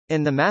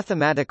In the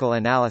mathematical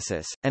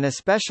analysis, and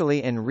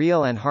especially in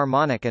real and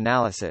harmonic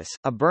analysis,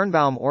 a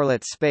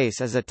Birnbaum-Orlicz space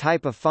is a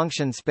type of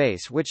function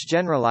space which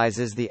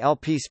generalizes the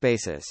LP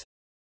spaces.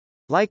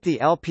 Like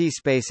the LP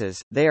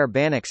spaces, they are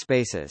Banach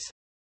spaces.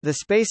 The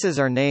spaces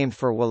are named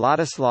for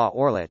Władysław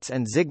Orlicz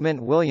and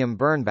Zygmunt William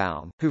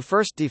Birnbaum, who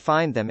first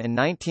defined them in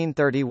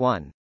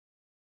 1931.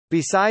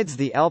 Besides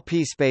the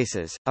LP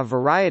spaces, a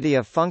variety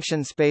of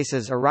function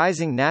spaces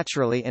arising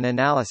naturally in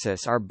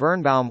analysis are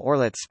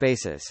Birnbaum-Orlicz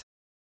spaces.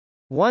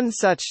 One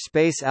such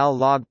space L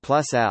log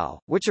plus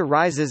L, which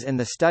arises in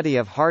the study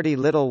of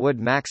Hardy-Littlewood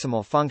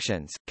maximal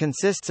functions,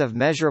 consists of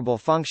measurable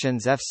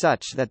functions f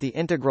such that the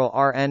integral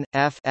Rn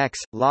f x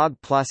log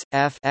plus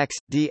f x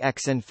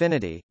dx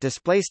infinity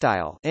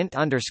displaystyle int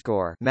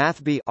underscore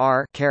math b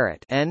r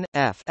caret n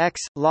f x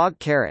log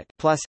caret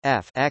plus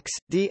f x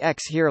dx.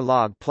 Here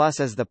log plus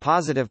is the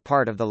positive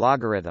part of the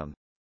logarithm.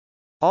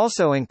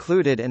 Also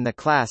included in the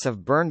class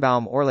of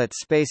Birnbaum-Orlicz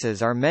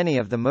spaces are many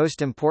of the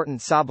most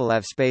important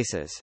Sobolev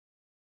spaces.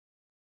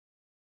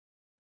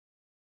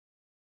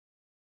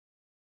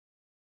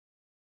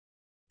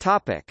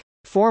 Topic: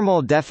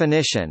 Formal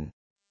definition.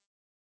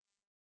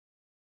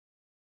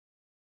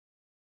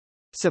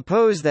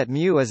 Suppose that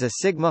mu is a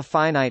sigma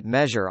finite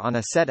measure on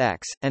a set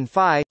X, and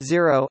phi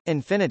 0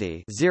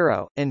 infinity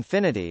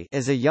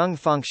is a Young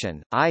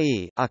function,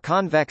 i.e., a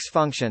convex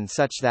function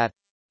such that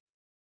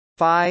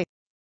phi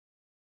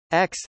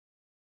x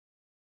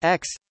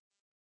x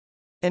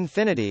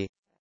infinity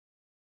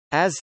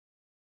as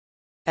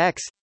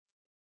x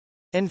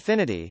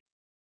infinity.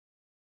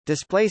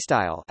 Display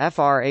style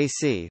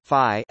frac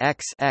phi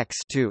x x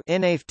to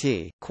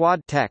inft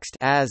quad text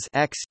as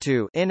x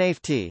to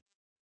inft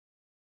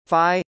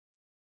phi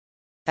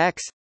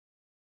x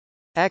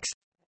x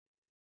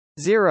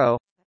 0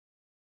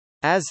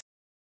 as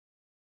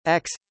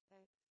x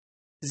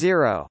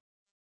 0.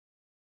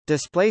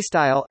 Display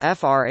style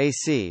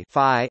frac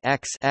phi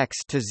x x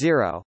to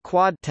 0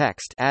 quad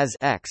text as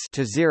x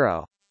to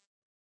 0.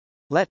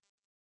 Let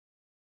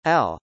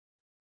L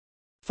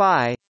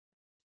phi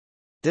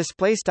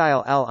display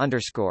style L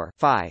underscore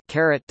phi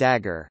caret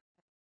dagger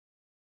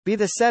be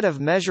the set of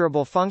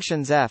measurable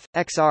functions f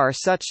x r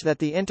such that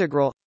the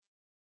integral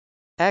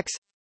x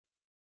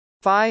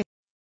phi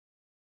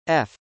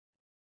f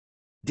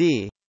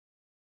d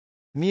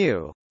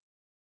mu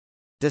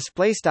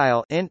display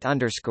style int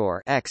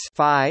underscore x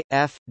phi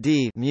f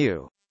d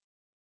mu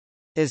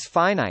is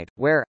finite,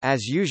 where,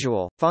 as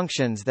usual,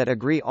 functions that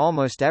agree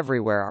almost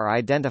everywhere are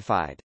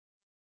identified.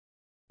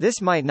 This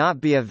might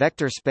not be a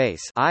vector space,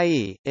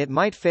 i.e., it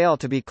might fail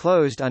to be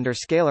closed under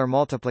scalar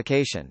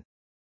multiplication.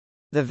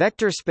 The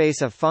vector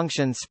space of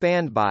functions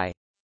spanned by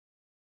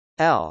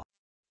L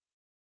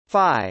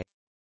phi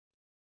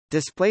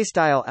display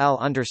style L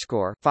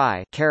underscore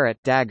phi caret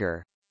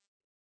dagger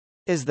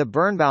is the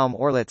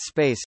Birnbaum-Orlicz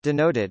space,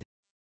 denoted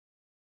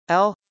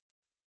L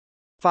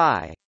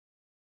phi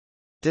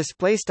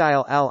display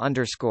style L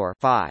underscore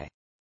phi.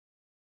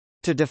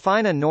 To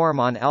define a norm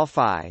on L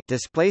phi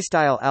display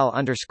style L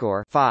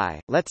underscore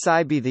phi, let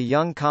psi be the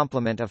Young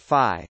complement of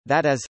phi,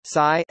 that is,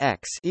 psi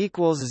x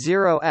equals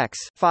 0 x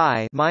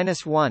phi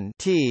minus 1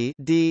 t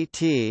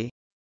dt.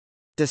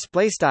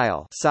 Display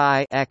style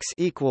psi x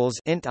equals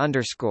int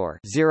underscore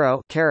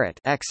 0 caret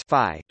x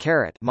phi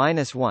caret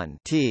minus 1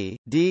 t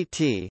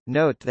dt.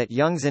 Note that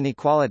Young's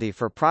inequality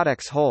for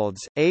products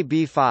holds a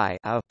b phi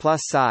a plus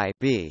psi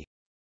b.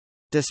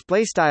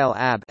 Display style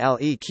ab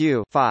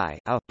leq phi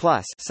a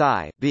plus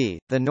psi b.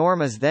 The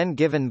norm is then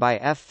given by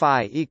f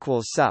phi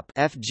equals sup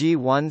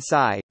fg1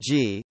 psi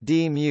g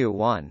d mu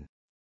 1.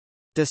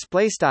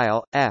 Display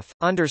style f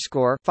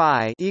underscore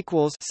phi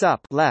equals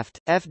sup left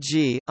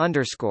fg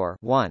underscore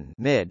 1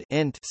 mid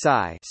int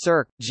psi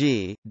circ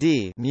g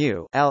d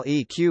mu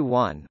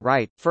leq1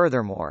 right.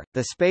 Furthermore,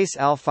 the space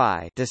L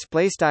phi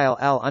display style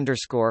L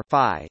underscore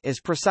phi is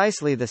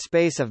precisely the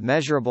space of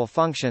measurable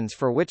functions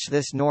for which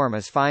this norm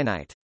is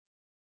finite.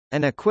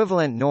 An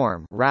equivalent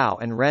norm Rao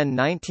and Wren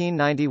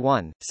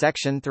 1991,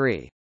 section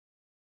 3.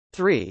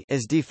 3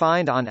 is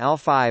defined on L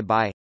phi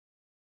by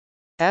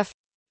f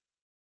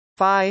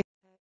phi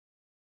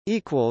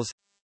equals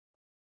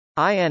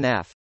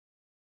inf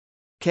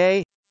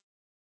k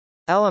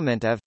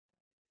element of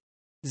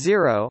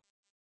 0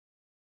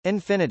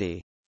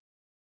 infinity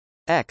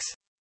x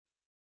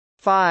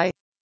phi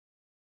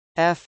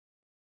f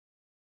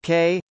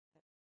k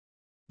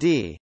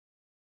d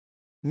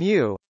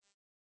mu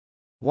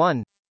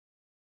 1.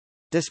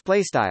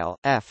 Display style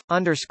f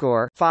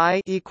underscore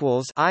phi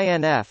equals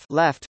inf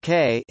left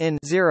k in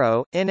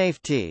 0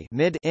 inft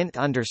mid int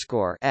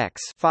underscore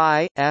x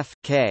phi f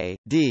k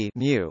d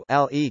mu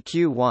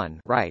leq1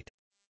 right,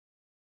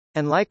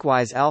 and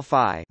likewise L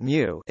phi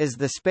mu is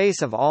the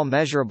space of all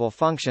measurable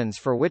functions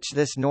for which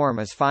this norm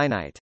is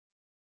finite.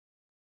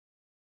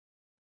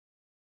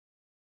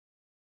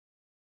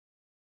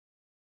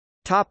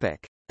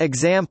 Topic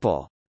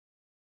example.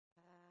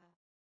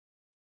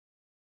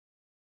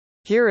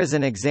 Here is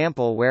an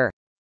example where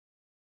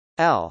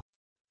L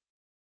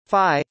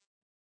phi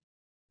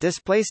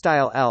display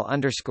style L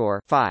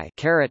underscore phi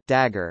caret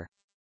dagger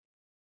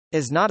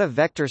is not a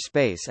vector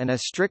space and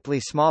is strictly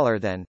smaller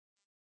than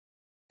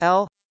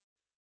L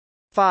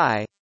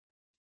phi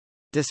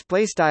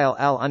display style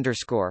L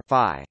underscore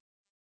phi.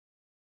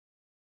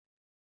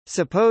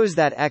 Suppose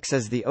that X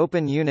is the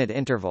open unit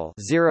interval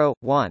 0,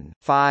 1,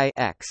 phi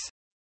X.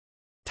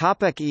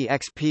 Topic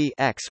exp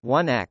X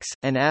 1x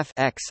and f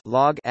X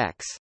log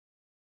X.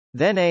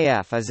 Then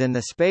AF is in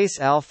the space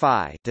L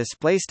phi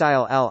display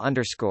style L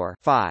underscore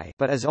phi,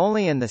 but is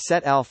only in the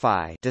set L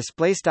phi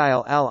display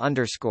style L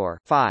underscore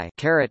phi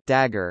caret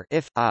dagger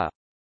if a.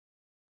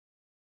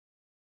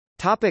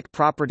 Topic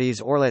properties.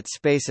 Orlicz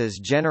spaces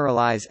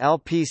generalize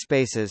LP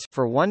spaces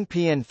for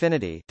 1p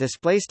infinity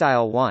display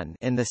style 1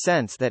 in the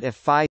sense that if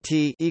phi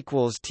t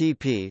equals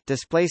tp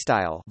display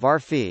style var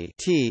phi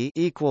t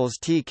equals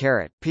t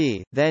caret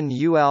p, then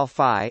ul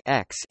phi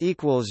x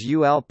equals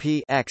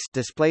ulp x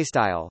display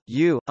style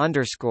u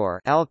underscore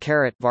l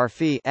caret var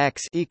phi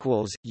x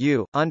equals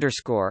u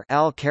underscore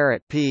l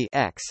caret p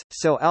x.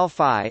 So l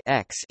phi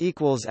x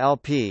equals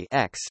lp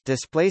x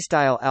display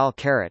style l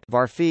caret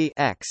var phi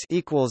x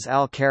equals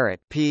l caret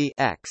p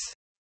x.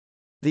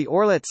 The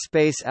Orlicz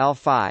space L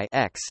phi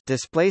x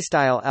display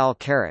style L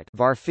caret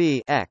var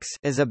phi x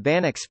is a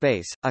Banach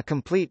space, a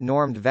complete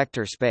normed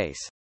vector space.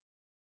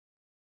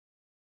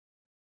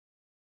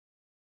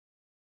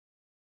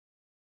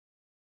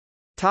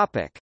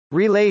 Topic: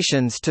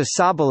 Relations to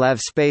Sobolev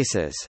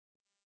spaces.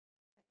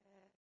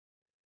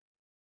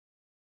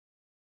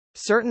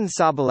 Certain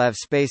Sobolev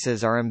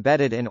spaces are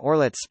embedded in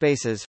Orlicz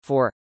spaces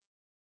for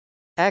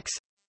X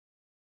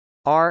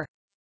R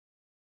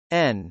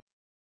N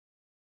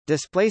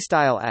display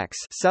style X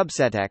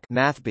subset X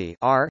mathb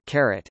R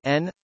caret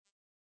N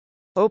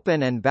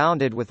open and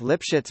bounded with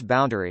Lipschitz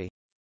boundary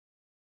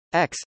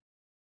X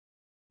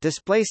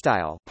display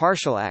style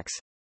partial X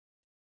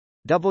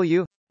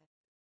W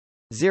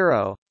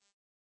 0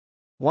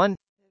 1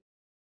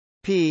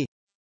 P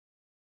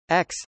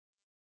X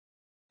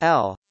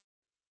L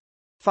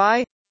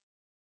phi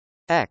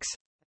X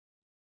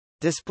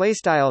display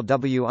style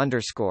W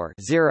underscore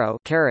 0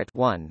 caret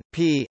 1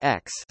 P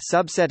X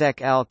subset X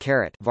L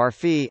caret var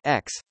phi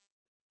X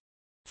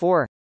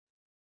for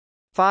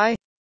phi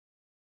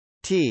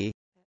T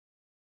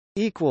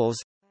equals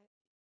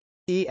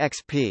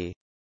exp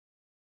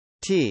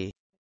T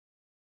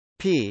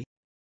P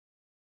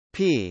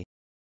P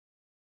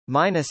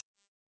minus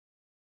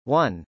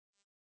 1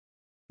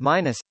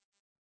 minus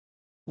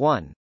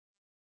 1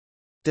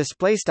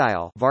 display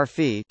style var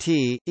phi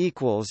t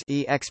equals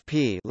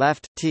exp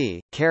left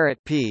t caret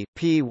p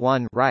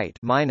p1 right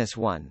minus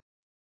 1.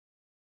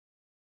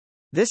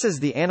 This is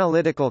the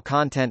analytical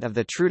content of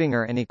the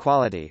Schrödinger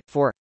inequality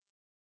for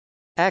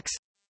X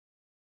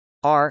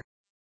R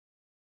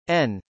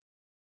N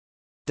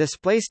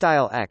display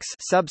style X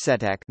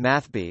subset X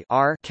mathb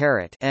R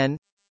caret N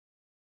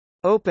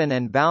open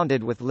and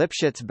bounded with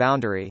Lipschitz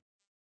boundary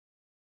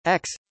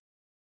X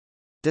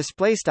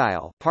display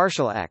style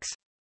partial X.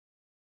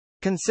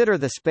 Consider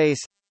the space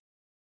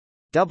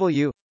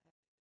W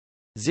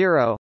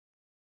 0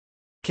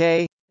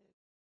 K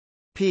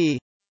P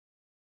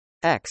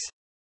X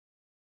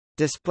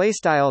display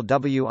style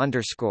W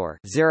underscore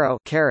 0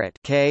 caret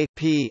K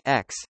P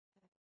X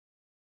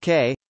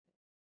K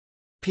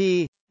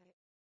P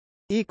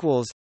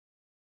equals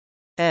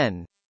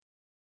N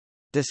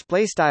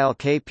display style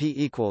KP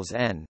equals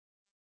N.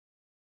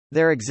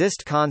 There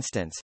exist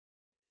constants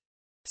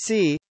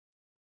C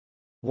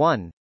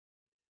 1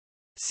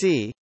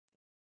 C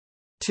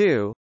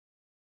 2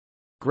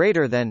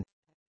 greater than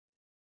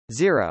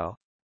 0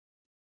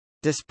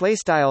 display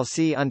style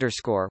C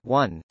underscore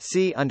 1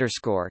 C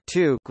underscore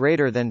 2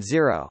 greater than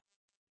 0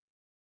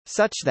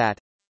 such that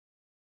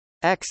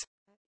X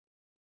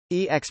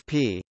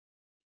exp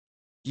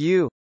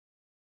U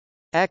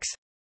X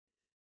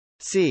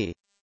C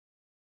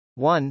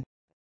 1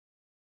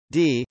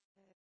 D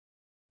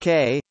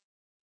K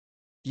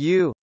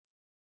U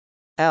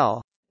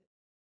L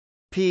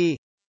P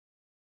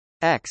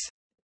X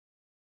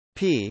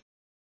P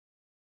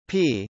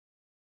P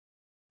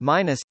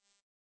minus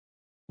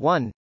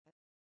 1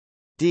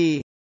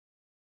 D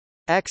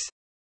X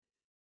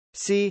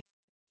C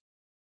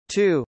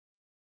 2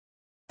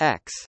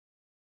 X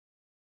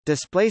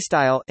display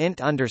style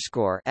int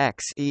underscore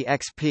X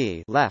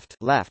exp left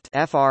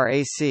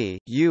frac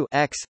U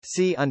X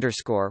C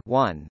underscore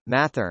 1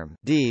 mathrm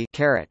D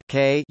caret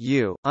K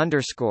U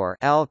underscore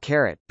L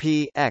caret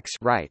P X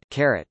right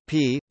caret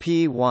P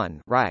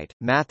P1 right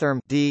mathrm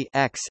D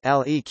X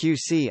leq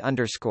C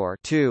underscore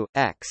 2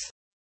 X.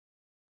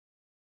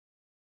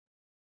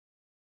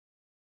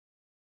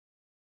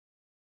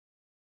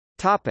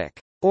 Topic: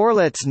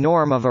 Orlicz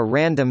norm of a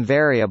random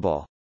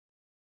variable.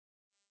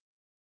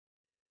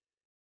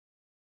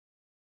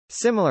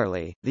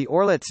 Similarly, the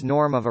Orlicz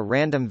norm of a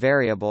random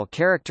variable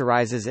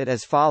characterizes it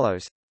as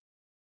follows: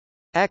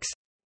 X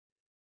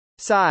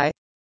psi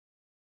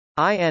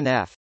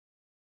inf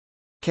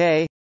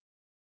k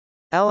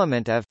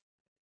element of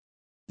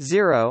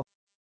 0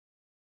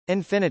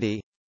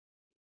 infinity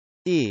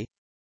e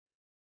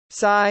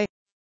psi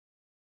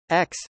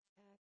x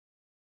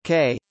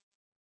k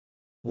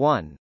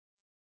 1.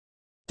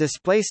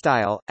 Display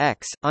style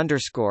x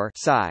underscore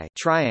psi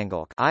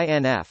triangle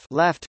inf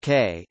left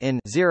k in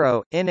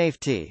 0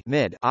 inaft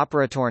mid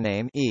operator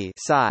name e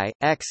psi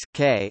x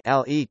k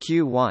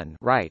leq 1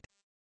 right.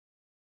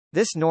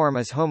 This norm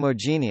is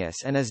homogeneous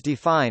and is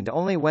defined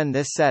only when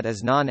this set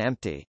is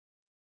non-empty.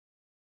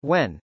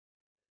 When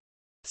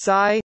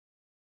psi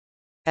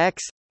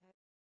x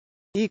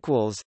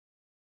equals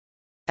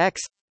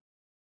x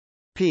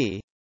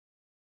p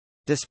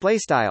display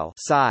style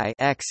psi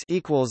x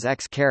equals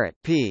x caret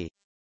p,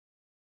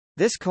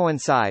 this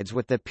coincides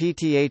with the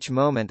pth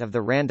moment of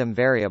the random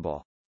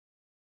variable.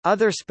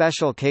 Other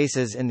special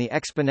cases in the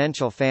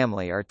exponential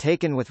family are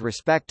taken with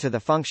respect to the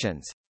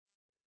functions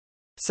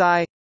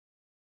psi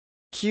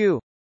q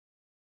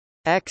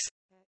x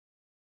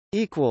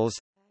equals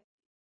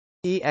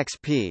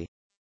exp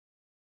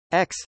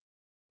x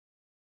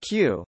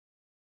q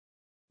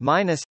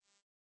minus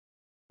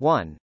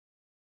 1.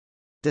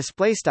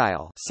 Display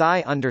style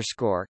psi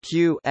underscore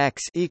q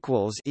x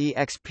equals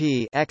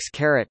exp x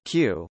caret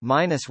q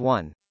minus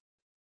 1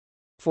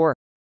 for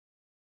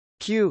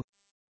q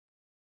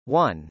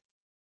 1.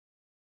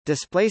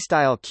 Display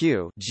style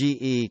q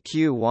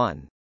geq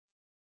 1.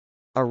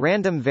 A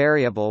random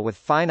variable with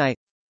finite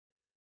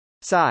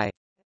psi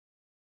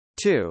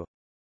 2.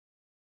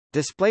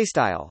 Display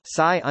style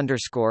psi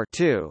underscore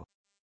 2.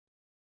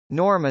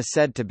 Norm is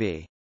said to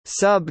be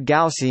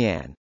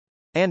sub-Gaussian,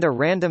 and a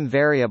random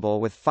variable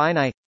with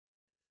finite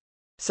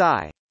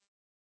psi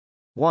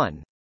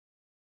 1.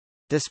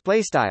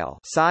 Display style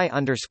psi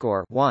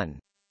underscore 1.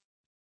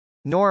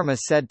 Norm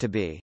is said to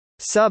be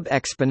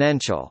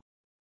sub-exponential.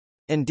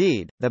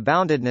 Indeed, the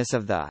boundedness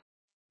of the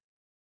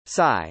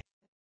psi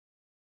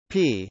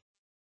p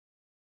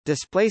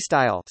display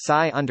style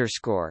psi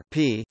underscore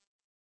p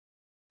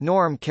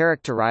norm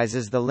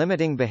characterizes the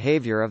limiting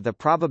behavior of the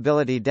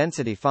probability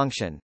density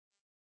function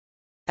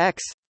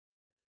x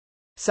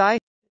psi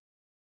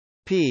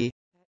p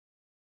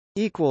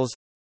equals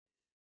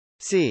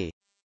c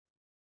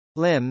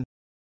lim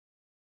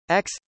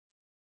x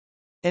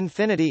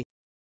infinity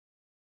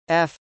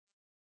f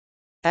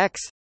x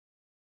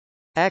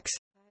x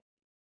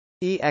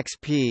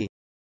exp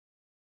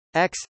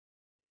x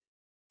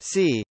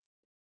c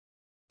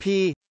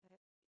p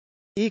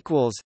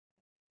equals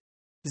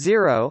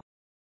 0.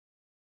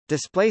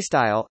 Display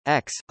style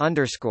x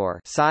underscore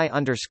psi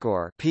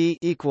underscore p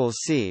equals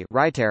c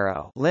right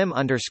arrow lim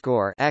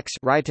underscore x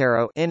right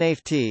arrow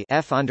inaft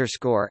f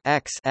underscore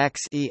x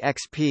x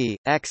exp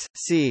x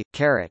c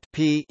caret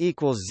p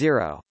equals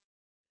 0,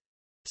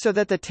 so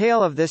that the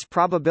tail of this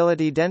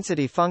probability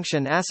density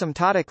function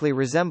asymptotically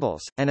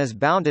resembles and is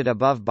bounded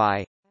above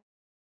by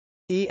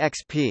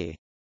exp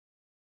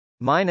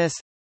minus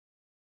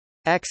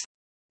x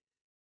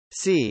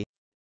c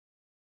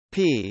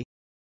p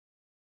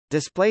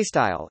display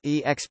style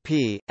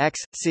exp x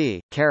c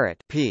caret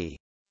p.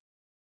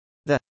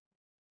 The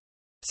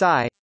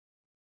psi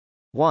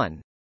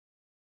 1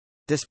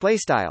 display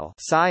style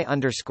psi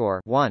underscore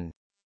 1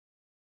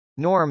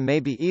 norm may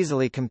be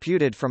easily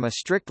computed from a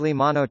strictly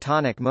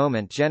monotonic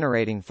moment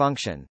generating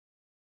function.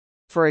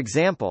 For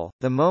example,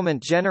 the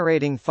moment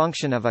generating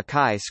function of a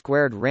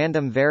chi-squared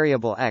random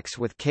variable x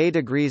with k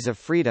degrees of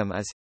freedom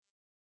is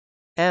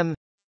m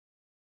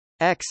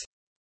x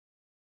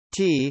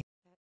t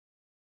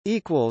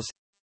equals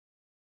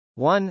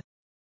 1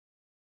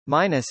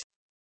 minus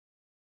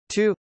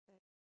 2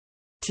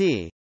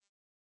 t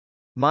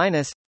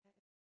minus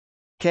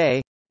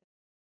k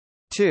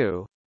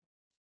 2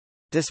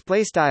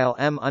 display style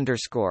m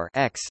underscore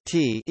x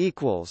t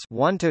equals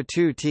 1 to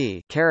 2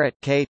 t caret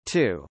k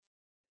 2,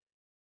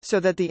 so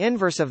that the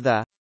inverse of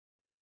the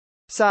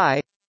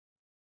psi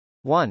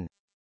 1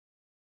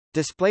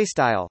 display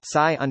style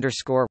psi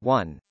underscore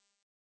 1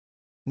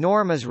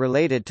 norm is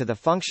related to the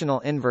functional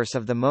inverse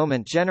of the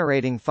moment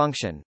generating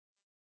function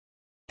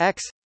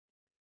x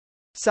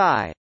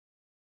psi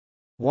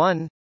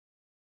 1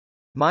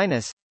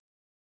 minus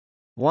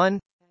 1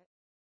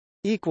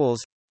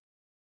 equals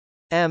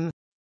m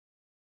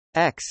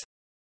x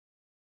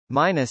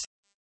minus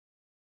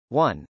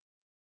 1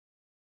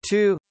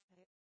 2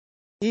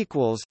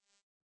 equals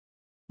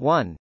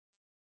 1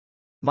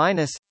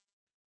 minus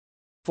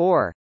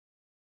 4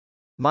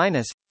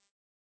 minus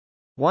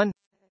 1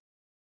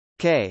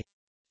 k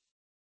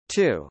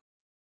 2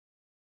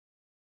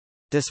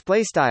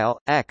 display style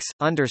x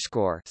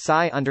underscore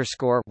psi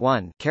underscore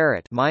 1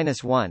 caret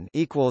minus 1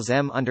 equals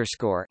m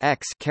underscore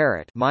x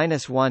caret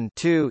minus 1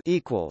 2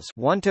 equals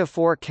 1 to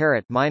 4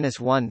 caret minus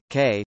 1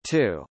 k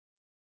 2.